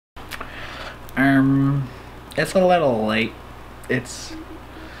It's a little late. It's,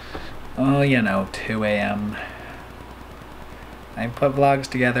 oh, you know, 2 a.m. I put vlogs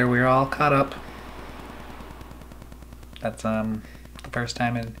together. We're all caught up. That's the first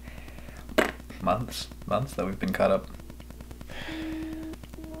time in months that we've been caught up.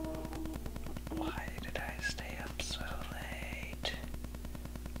 Why did I stay up so late?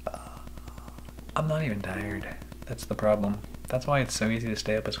 I'm not even tired. That's the problem. That's why it's so easy to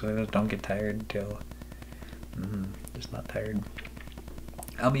stay up, is because I just don't get tired until just not tired.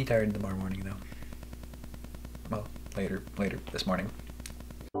 I'll be tired tomorrow morning though. Well, later this morning.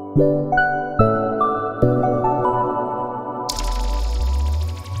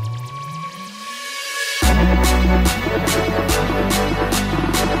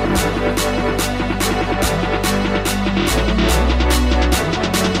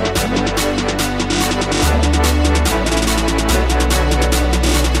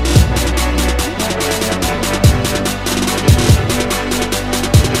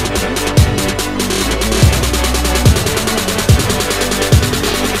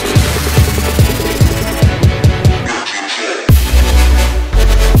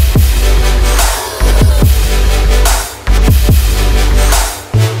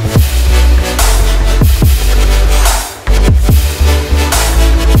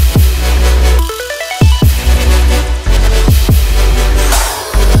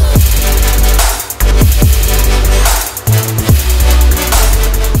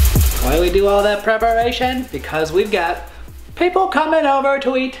 Do all that preparation because we've got people coming over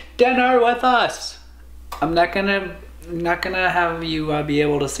to eat dinner with us. I'm not gonna have you be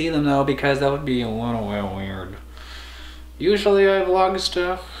able to see them though, because that would be a little bit weird. Usually I vlog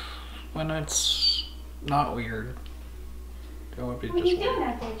stuff when it's not weird. That would be what just are you doing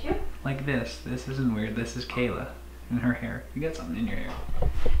out there, Joe? like this. This isn't weird. This is Kayla and her hair. You got something in your hair.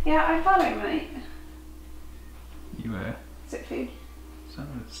 Yeah, I thought I might. You Is it food?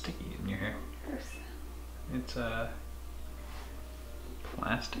 something sticky in your hair. Gross. It's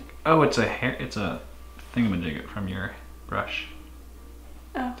plastic. Oh, it's a hair. It's a thingamajig from your brush.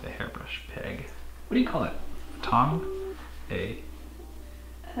 Oh. It's a hairbrush peg. What do you call it? A tong? A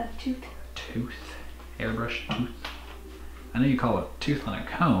Tooth. tooth? Hairbrush tooth? I know you call it tooth on a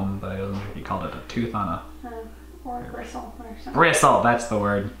comb, but I don't know if you called it a tooth on a Or a bristle or something. bristle. That's the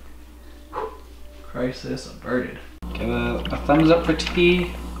word. Crisis averted. Give a thumbs up for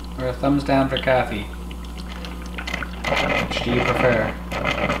tea or a thumbs down for coffee. Which do you prefer?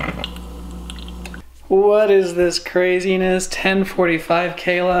 What is this craziness? 10:45,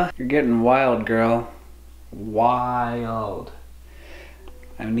 Kayla? You're getting wild, girl. Wild.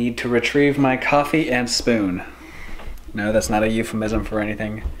 I need to retrieve my coffee and spoon. No, that's not a euphemism for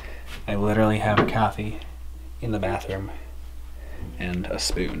anything. I literally have coffee in the bathroom and a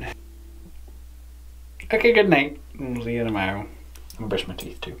spoon. Okay, good night. We'll see you tomorrow. I'm gonna brush my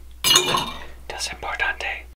teeth too. That's importante.